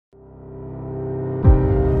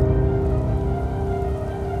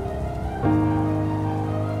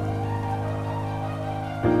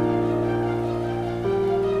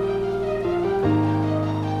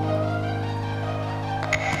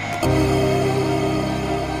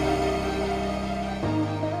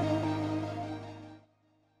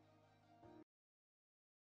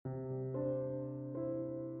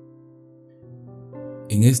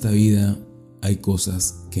En esta vida hay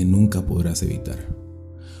cosas que nunca podrás evitar.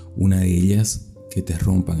 Una de ellas, que te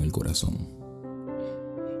rompan el corazón.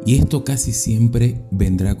 Y esto casi siempre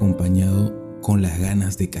vendrá acompañado con las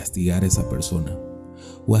ganas de castigar a esa persona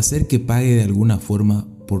o hacer que pague de alguna forma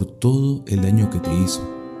por todo el daño que te hizo.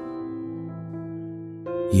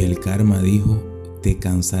 Y el karma dijo: te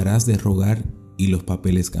cansarás de rogar y los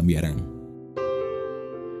papeles cambiarán.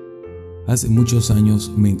 Hace muchos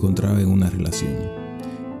años me encontraba en una relación.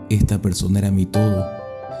 Esta persona era mi todo.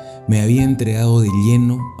 Me había entregado de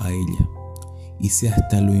lleno a ella. Hice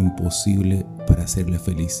hasta lo imposible para hacerla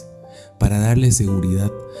feliz, para darle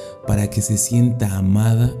seguridad, para que se sienta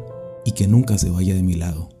amada y que nunca se vaya de mi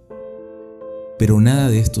lado. Pero nada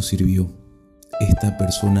de esto sirvió. Esta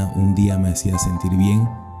persona un día me hacía sentir bien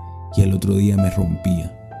y al otro día me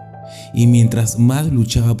rompía. Y mientras más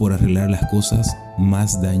luchaba por arreglar las cosas,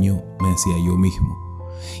 más daño me hacía yo mismo.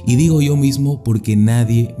 Y digo yo mismo porque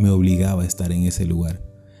nadie me obligaba a estar en ese lugar,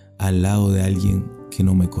 al lado de alguien que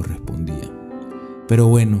no me correspondía. Pero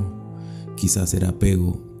bueno, quizás era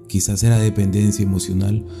apego, quizás era dependencia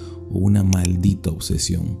emocional o una maldita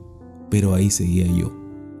obsesión. Pero ahí seguía yo,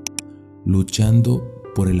 luchando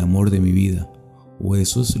por el amor de mi vida, o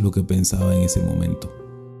eso es lo que pensaba en ese momento.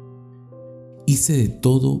 Hice de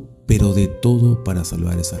todo, pero de todo para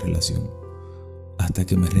salvar esa relación, hasta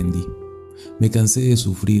que me rendí. Me cansé de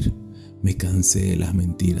sufrir, me cansé de las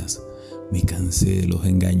mentiras, me cansé de los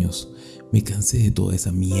engaños, me cansé de toda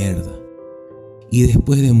esa mierda. Y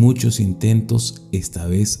después de muchos intentos, esta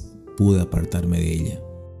vez pude apartarme de ella.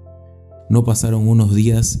 No pasaron unos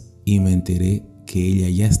días y me enteré que ella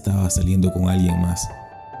ya estaba saliendo con alguien más.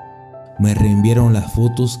 Me reenviaron las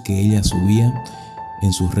fotos que ella subía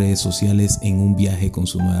en sus redes sociales en un viaje con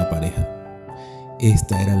su nueva pareja.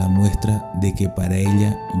 Esta era la muestra de que para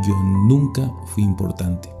ella yo nunca fui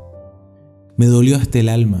importante. Me dolió hasta el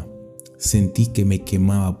alma, sentí que me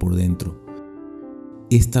quemaba por dentro.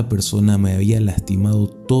 Esta persona me había lastimado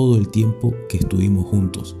todo el tiempo que estuvimos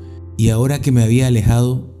juntos y ahora que me había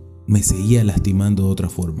alejado, me seguía lastimando de otra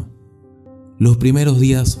forma. Los primeros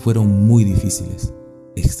días fueron muy difíciles.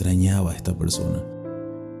 Extrañaba a esta persona.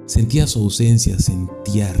 Sentía su ausencia,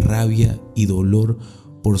 sentía rabia y dolor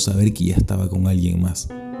por saber que ya estaba con alguien más.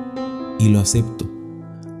 Y lo acepto.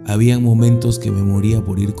 Había momentos que me moría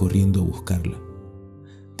por ir corriendo a buscarla,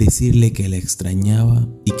 decirle que la extrañaba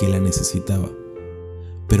y que la necesitaba,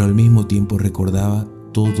 pero al mismo tiempo recordaba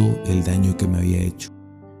todo el daño que me había hecho.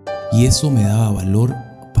 Y eso me daba valor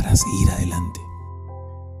para seguir adelante.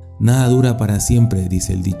 Nada dura para siempre,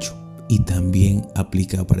 dice el dicho, y también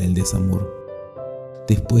aplica para el desamor.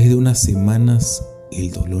 Después de unas semanas,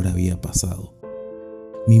 el dolor había pasado.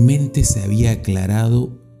 Mi mente se había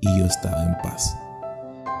aclarado y yo estaba en paz.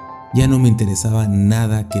 Ya no me interesaba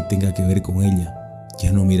nada que tenga que ver con ella.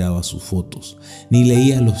 Ya no miraba sus fotos, ni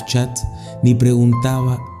leía los chats, ni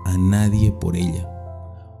preguntaba a nadie por ella.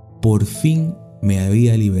 Por fin me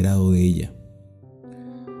había liberado de ella.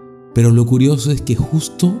 Pero lo curioso es que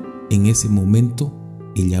justo en ese momento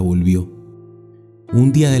ella volvió.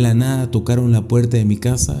 Un día de la nada tocaron la puerta de mi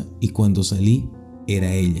casa y cuando salí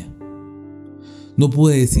era ella. No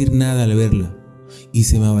pude decir nada al verla y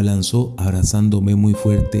se me abalanzó abrazándome muy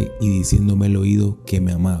fuerte y diciéndome al oído que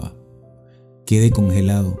me amaba. Quedé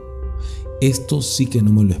congelado. Esto sí que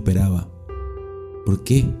no me lo esperaba. ¿Por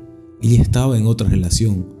qué? Ella estaba en otra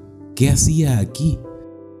relación. ¿Qué hacía aquí?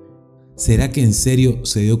 ¿Será que en serio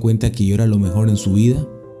se dio cuenta que yo era lo mejor en su vida?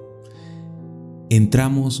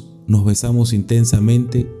 Entramos, nos besamos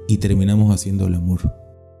intensamente y terminamos haciendo el amor.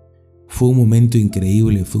 Fue un momento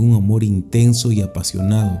increíble, fue un amor intenso y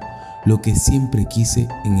apasionado, lo que siempre quise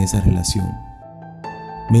en esa relación.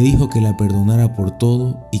 Me dijo que la perdonara por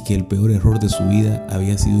todo y que el peor error de su vida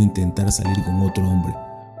había sido intentar salir con otro hombre,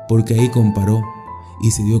 porque ahí comparó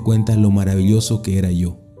y se dio cuenta lo maravilloso que era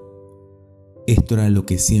yo. Esto era lo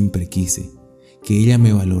que siempre quise, que ella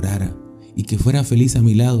me valorara y que fuera feliz a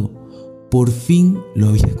mi lado. Por fin lo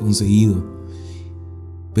había conseguido,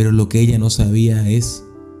 pero lo que ella no sabía es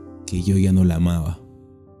que yo ya no la amaba.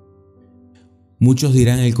 Muchos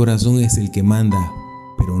dirán el corazón es el que manda,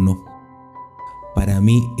 pero no. Para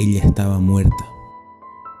mí ella estaba muerta.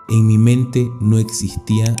 En mi mente no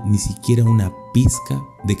existía ni siquiera una pizca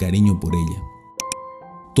de cariño por ella.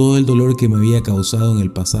 Todo el dolor que me había causado en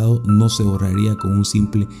el pasado no se borraría con un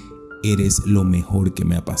simple "eres lo mejor que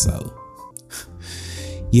me ha pasado".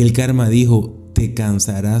 Y el karma dijo: te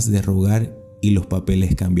cansarás de rogar y los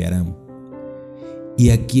papeles cambiarán.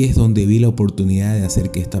 Y aquí es donde vi la oportunidad de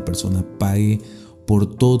hacer que esta persona pague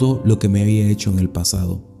por todo lo que me había hecho en el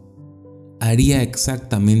pasado. Haría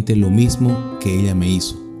exactamente lo mismo que ella me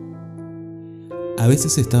hizo. A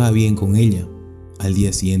veces estaba bien con ella, al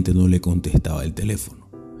día siguiente no le contestaba el teléfono.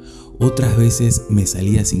 Otras veces me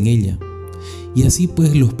salía sin ella. Y así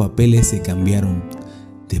pues los papeles se cambiaron.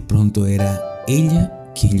 De pronto era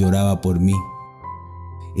ella quien lloraba por mí.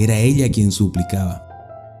 Era ella quien suplicaba.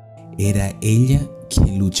 Era ella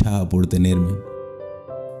quien luchaba por tenerme.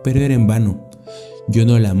 Pero era en vano. Yo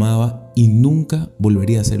no la amaba y nunca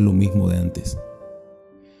volvería a hacer lo mismo de antes.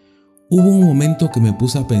 Hubo un momento que me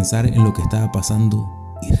puse a pensar en lo que estaba pasando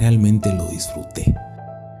y realmente lo disfruté.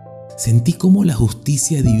 Sentí como la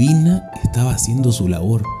justicia divina estaba haciendo su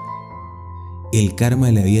labor. El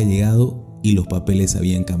karma le había llegado y los papeles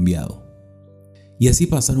habían cambiado. Y así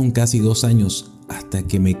pasaron casi 2 años hasta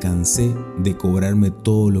que me cansé de cobrarme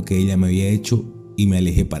todo lo que ella me había hecho y me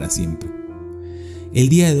alejé para siempre. El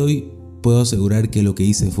día de hoy puedo asegurar que lo que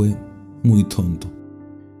hice fue muy tonto.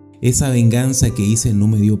 Esa venganza que hice no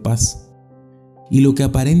me dio paz. Y lo que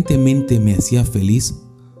aparentemente me hacía feliz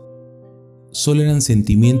solo eran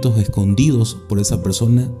sentimientos escondidos por esa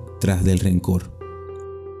persona tras del rencor.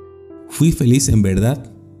 ¿Fui feliz en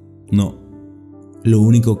verdad? No. Lo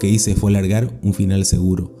único que hice fue alargar un final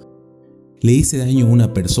seguro. Le hice daño a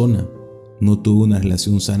una persona. No tuve una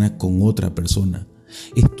relación sana con otra persona.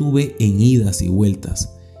 Estuve en idas y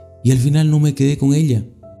vueltas. Y al final no me quedé con ella.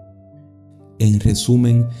 En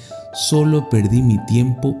resumen, solo perdí mi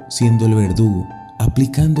tiempo siendo el verdugo,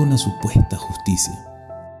 aplicando una supuesta justicia.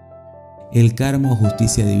 El karma o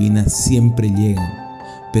justicia divina siempre llegan,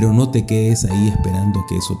 pero no te quedes ahí esperando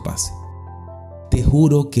que eso pase. Te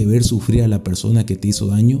juro que ver sufrir a la persona que te hizo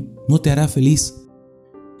daño no te hará feliz.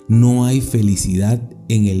 No hay felicidad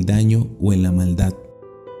en el daño o en la maldad.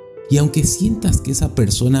 Y aunque sientas que esa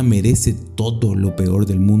persona merece todo lo peor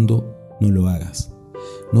del mundo, no lo hagas.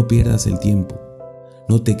 No pierdas el tiempo.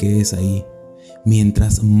 No te quedes ahí.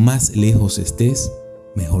 Mientras más lejos estés,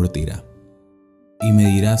 mejor te irá. Y me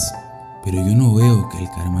dirás, pero yo no veo que el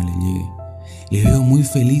karma le llegue. Le veo muy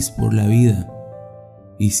feliz por la vida.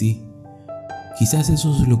 Y sí, quizás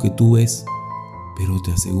eso es lo que tú ves, pero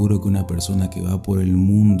te aseguro que una persona que va por el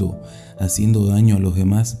mundo haciendo daño a los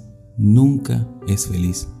demás nunca es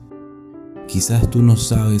feliz. Quizás tú no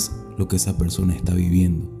sabes lo que esa persona está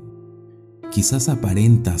viviendo. Quizás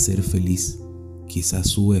aparenta ser feliz. Quizás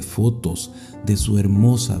sube fotos de su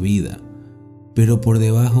hermosa vida, pero por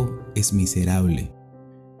debajo es miserable.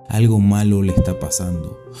 Algo malo le está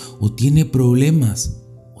pasando, o tiene problemas,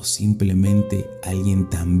 o simplemente alguien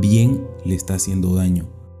también le está haciendo daño.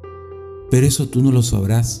 Pero eso tú no lo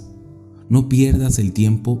sabrás. No pierdas el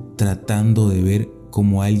tiempo tratando de ver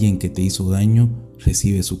cómo alguien que te hizo daño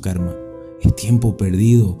recibe su karma. Es tiempo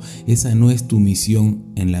perdido. Esa no es tu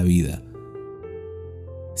misión en la vida.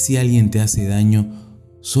 Si alguien te hace daño,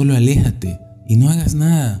 solo aléjate y no hagas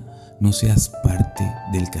nada. No seas parte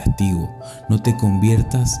del castigo. No te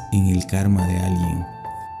conviertas en el karma de alguien.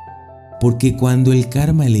 Porque cuando el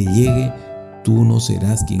karma le llegue, tú no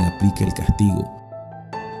serás quien aplique el castigo.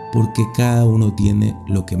 Porque cada uno tiene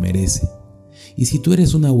lo que merece. Y si tú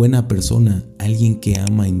eres una buena persona, alguien que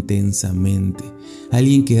ama intensamente,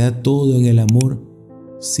 alguien que da todo en el amor,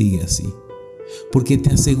 sigue así. Porque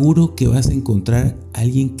te aseguro que vas a encontrar a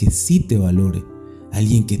alguien que sí te valore,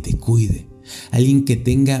 alguien que te cuide, alguien que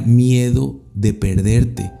tenga miedo de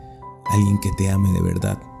perderte, alguien que te ame de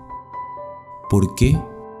verdad. ¿Por qué?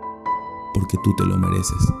 Porque tú te lo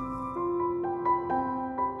mereces.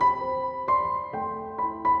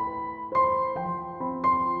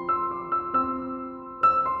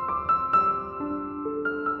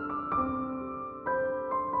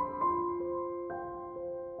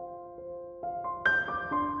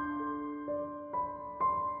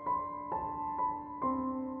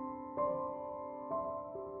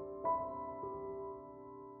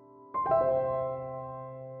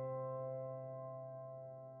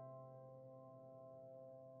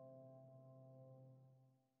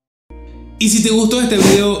 Y si te gustó este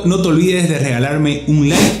video, no te olvides de regalarme un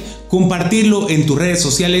like, compartirlo en tus redes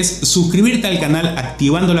sociales, suscribirte al canal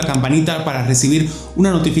activando la campanita para recibir una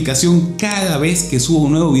notificación cada vez que subo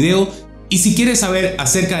un nuevo video. Y si quieres saber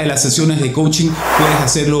acerca de las sesiones de coaching, puedes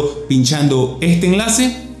hacerlo pinchando este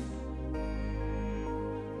enlace.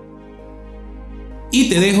 Y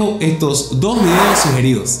te dejo estos 2 videos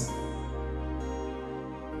sugeridos.